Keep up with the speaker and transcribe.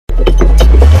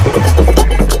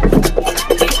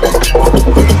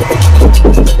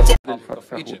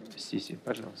Egypt. Sisi,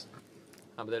 пожалуйста.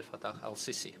 Abdel Fattah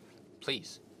al-Sisi,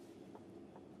 please.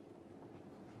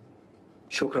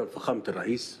 شكرا فخامة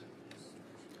الرئيس.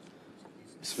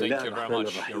 بسم الله Thank you very الرحمن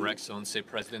much, Your الرحيم. Excellency,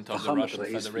 President of the فخامة Russian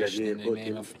الرئيس Federation, in فلاديمير the name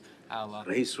بوتين of Allah,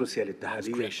 رئيس روسيا most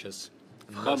الاتحادية. gracious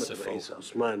and فخامة merciful. الرئيس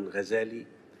عثمان غزالي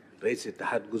رئيس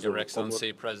اتحاد جزر Your القمر.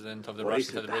 Excellency, President of the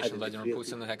ورئيس Russian الاتحاد Federation, Vladimir الإفريقي.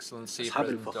 Putin, Excellency, أصحاب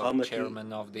President of الفخامة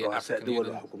Chairman of the رؤساء African دول Union,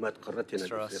 وحكومات قارتنا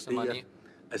Mr. الإفريقية،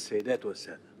 السيدات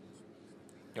والسادة.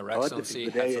 Your أود Excellency,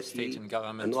 في Heads of البداية State and أن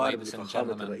Government, أعرب ladies and لفخامة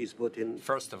gentlemen, الرئيس بوتين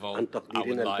first of all, عن I would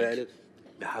تقديرنا like البالغ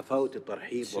لحفاوة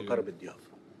الترحيب to وكرم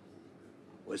الضيافة.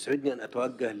 ويسعدني أن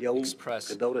أتوجه اليوم express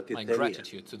في الدورة my الثانية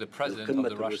gratitude to the President of للقمة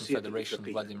the Russian الروسية Federation,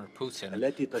 الإفريقية Vladimir Putin,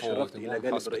 التي for تشرفت the إلى warm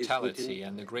جانب الرئيس hospitality بوتين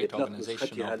and the great لإطلاق organization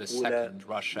نسختها of the الأولى second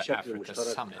Russia-Africa بشكل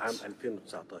مشترك عام Summit.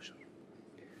 2019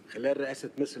 خلال رئاسة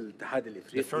مصر للاتحاد The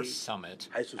الإفريقي، first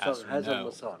summit, حيث as صاغ we هذا know,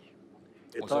 المسار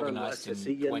was إطارا organized in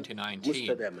مؤسسيا 2019,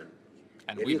 مستداما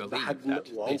and we يليق believe بحجم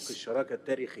that وعمق this الشراكة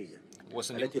التاريخية was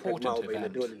an التي تجمع important بين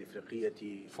الدول event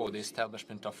الإفريقية for the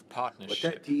establishment of partnership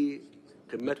وتأتي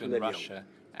between قمتنا اليوم Russia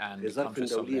and في the ظرف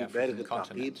countries of the دولي بالغ African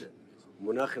continent. التعقيد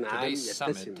مناخ عام Today's summit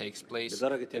يتسم takes place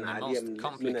بدرجة in a عالية most من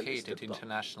complicated الاستبطاء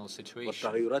international situation,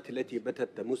 والتغيرات التي باتت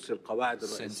تمس القواعد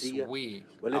since الرئيسية we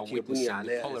are والتي يبني witnessing the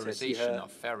على polarization أساسها of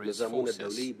various نظامنا forces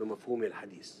الدولي بمفهومه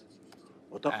الحديث.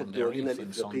 وتقف and their دولنا influence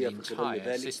on the الإفريقية في ظل entire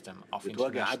ذلك system of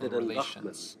بتواجه international عددا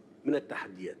ضخما relations. من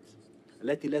التحديات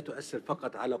التي لا تؤثر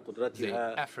فقط على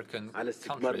قدرتها على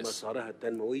استكمال مسارها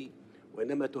التنموي،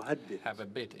 وإنما تهدد have a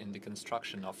bit in the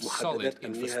construction of solid محددات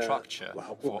أمنها infrastructure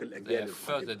وحقوق for الأجيال their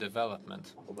further القادمة. development.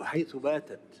 وبحيث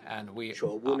باتت And we are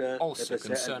شعوبنا also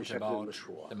تتساءل concerned بشكل about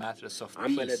مشروع the matters of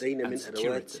عما peace لدينا and من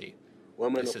أدوات security.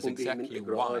 وما This is نقوم به من exactly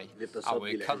إجراءات why للتصدي our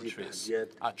لهذه countries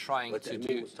التحديات are trying to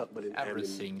وتأمين do مستقبل آمن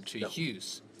everything to لهم.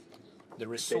 use the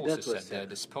resources at their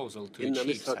disposal to إن achieve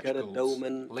مصر such كانت goals.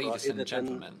 دوما Ladies and رائدة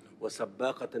gentlemen,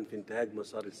 وسباقة في انتهاج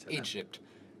مسار السلام. Egypt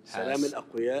سلام has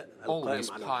الأقوياء القائم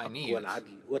always على الحق pioneered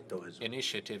والعدل والتوازن.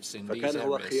 initiatives in these فكان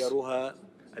هو areas. خيارها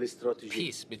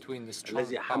الاستراتيجي Peace between the strong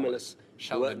الذي حمل powers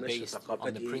shall لواء be نشر based on the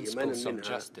ثقافته principles إيمانا of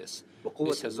منها justice.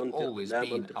 بقوة This has المنطق always لا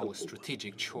been منطق our القوة،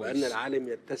 strategic وأن choice. العالم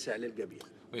يتسع للجميع.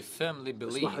 We firmly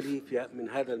اسمح believe لي من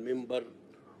هذا المنبر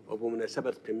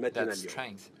وبمناسبة قمتنا that اليوم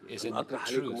strength is أن in أطرح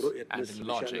عليكم truth رؤية and مصر in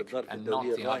بشأن logic الظرف and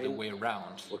الدولي not the other way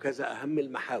الراهن around. وكذا أهم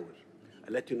المحاور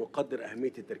التي نقدر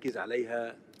أهمية التركيز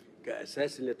عليها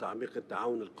كأساس لتعميق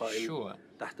التعاون القائم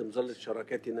تحت مظلة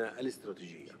شراكتنا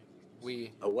الاستراتيجية.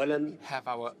 We أولاً have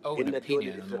our own إن الدول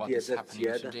opinion on what الإفريقية is ذات happening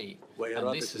سيادة today, and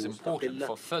وإرادة this is important مستقلة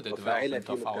for further وفاعلة development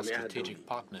في of our مجتمعها الدولي. strategic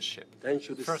partnership.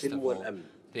 تنشر First السلم of all, والأمن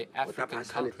the African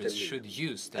وتبحث عن countries should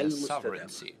التنمية use their المستدامة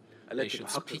sovereignty. They التي should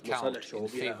تحقق speak مصالح out in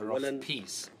شعوبها favor of أولاً،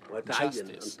 peace, وتعين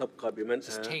أن justice, تبقى بمنأى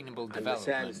sustainable عن مساعي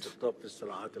development. الاستقطاب في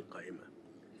الصراعات القائمة.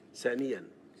 ثانياً،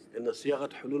 إن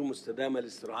صياغة حلول مستدامة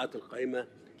للصراعات القائمة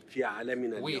في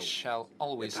عالمنا We اليوم shall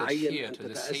always يتعين adhere أن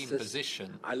to the same تتأسس position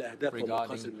على أهداف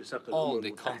ومقاصد regarding ميثاق الأمم all the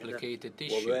المتحدة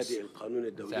complicated ومبادئ issues القانون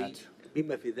الدولي، that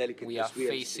بما في ذلك we are التسوية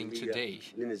facing السلمية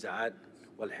today للنزاعات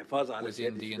والحفاظ على within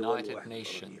سيادة the الدول United والوحدة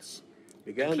Nations,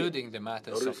 القومية، including the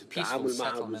matters ضرورة of peaceful التعامل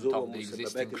مع settlement جذور of the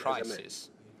ومسببات existing الأزمات، crisis.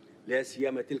 لا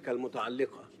سيما تلك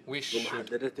المتعلقة We should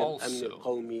بمحددات الأمن also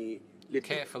القومي للدول.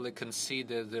 carefully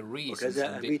consider the reasons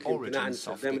وكذا and the أهمية الامتناع عن origins of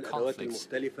استخدام the الأدوات conflicts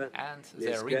المختلفة and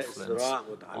their لإذكاء influence الصراع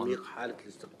وتعميق on حالة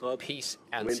الاستقطاب، peace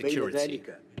and ومن بين security.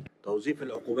 ذلك توظيف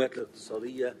العقوبات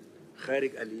الاقتصادية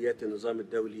خارج آليات النظام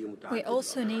الدولي We متعددة.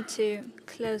 also need to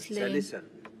closely ثالثاً،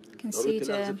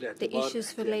 consider the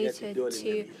issues related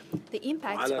to the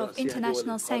impact of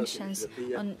international sanctions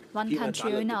on one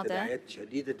country or another.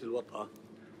 شديدة الوطأة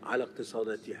على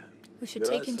اقتصاداتها. We should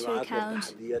take into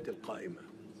account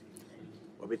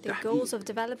the goals of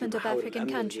development of African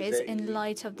countries in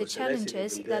light of the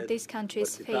challenges that these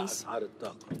countries face.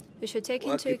 We should take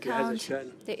into account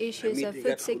the issues of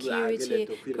food security,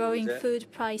 growing food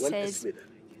prices.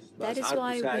 That is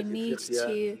why we need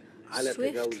to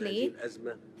swiftly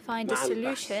find a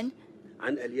solution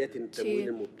to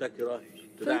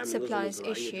food supplies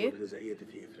issue,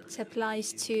 supplies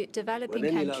to developing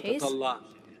countries,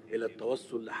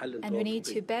 and we need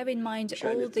to bear in mind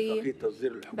all the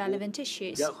relevant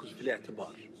issues.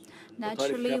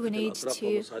 Naturally, we need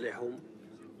to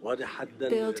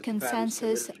build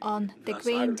consensus on the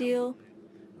Green Deal,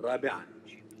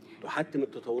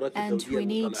 and we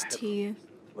need to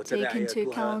take into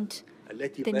account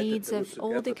the needs of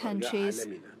all the countries,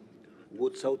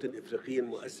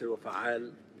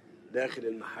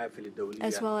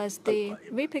 as well as the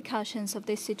repercussions of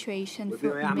this situation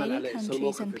for many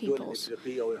countries and peoples.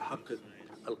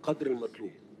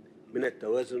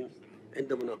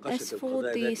 As for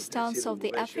the stance of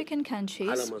the African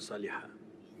countries,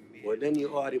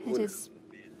 It is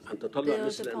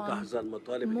built upon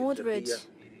moderate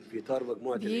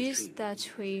views that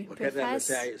we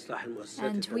profess,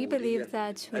 and we believe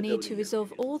that we need to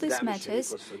resolve all these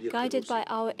matters guided by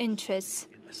our interests.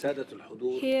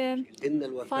 Here,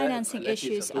 financing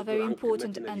issues are very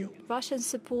important, and Russia's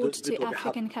support to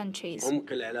African countries.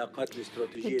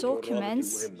 The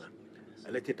documents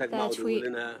that we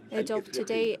adopt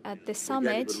today at the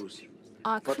summit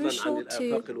are crucial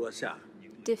to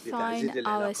define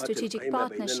our strategic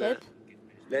partnership,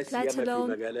 let alone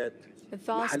the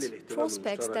vast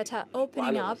prospects that are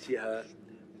opening up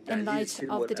in light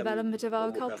of the development of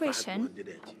our cooperation.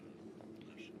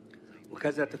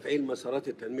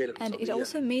 And it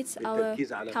also meets our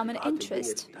common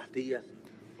interest.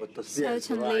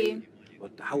 Certainly,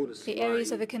 the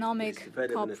areas of economic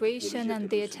cooperation and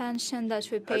the attention that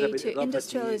we pay to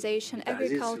industrialization,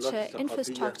 agriculture,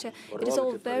 infrastructure, it is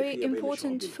all very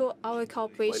important for our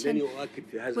cooperation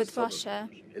with Russia.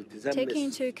 Taking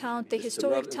into account the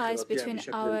historic ties between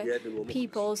our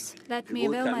peoples, let me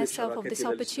avail myself of this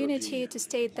opportunity to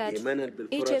state that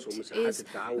Egypt is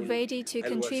ready to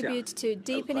contribute to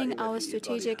deepening our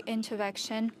strategic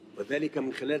interaction,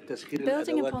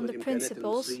 building upon the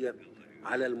principles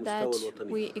that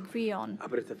we agree on.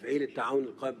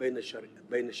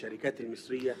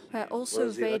 We are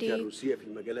also ready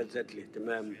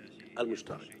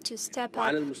to step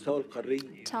up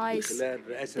ties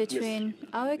between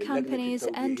our companies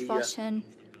and Russian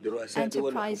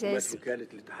enterprises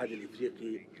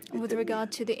with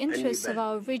regard to the interests of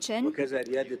our region.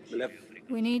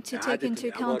 We need to take into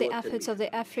account the efforts of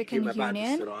the African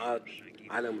Union,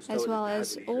 as well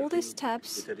as all the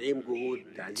steps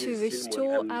to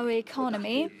restore our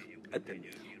economy,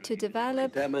 to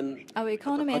develop our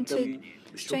economy, and to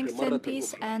strengthen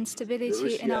peace and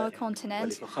stability in our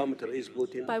continent.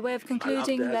 By way of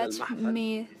concluding, let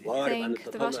me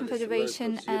thank the Russian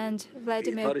Federation and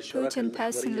Vladimir Putin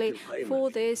personally for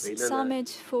this summit,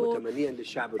 for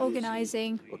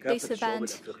organizing this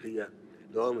event.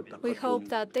 We hope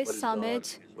that this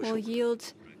summit will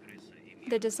yield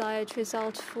the desired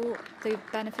result for the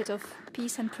benefit of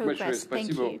peace and progress. Thank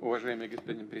you.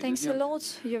 Thanks a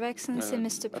lot, Your Excellency,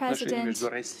 Mr. President.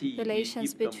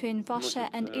 Relations between Russia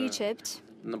and Egypt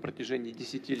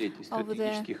over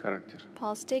the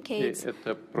past decades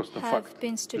have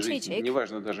been strategic.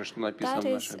 That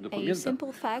is a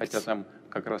simple fact.